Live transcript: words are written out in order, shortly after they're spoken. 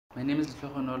My name is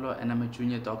Lethlogonolo and I'm a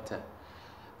junior doctor.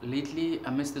 Lately,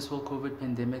 amidst this whole COVID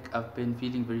pandemic, I've been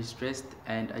feeling very stressed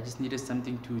and I just needed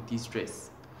something to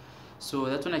de-stress. So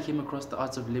that's when I came across the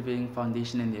Arts of Living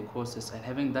Foundation and their courses. And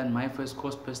having done my first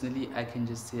course personally, I can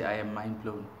just say I am mind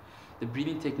blown. The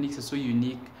breathing techniques are so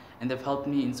unique and they've helped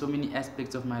me in so many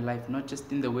aspects of my life, not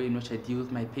just in the way in which I deal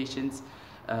with my patients,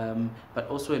 but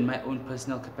also in my own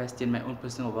personal capacity and my own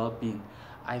personal well-being.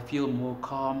 I feel more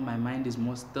calm, my mind is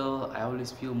more still, I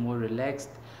always feel more relaxed,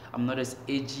 I'm not as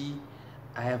edgy,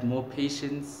 I have more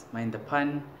patience, mind the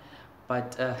pun.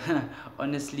 But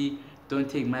honestly, don't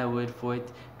take my word for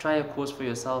it. Try a course for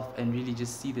yourself and really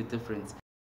just see the difference.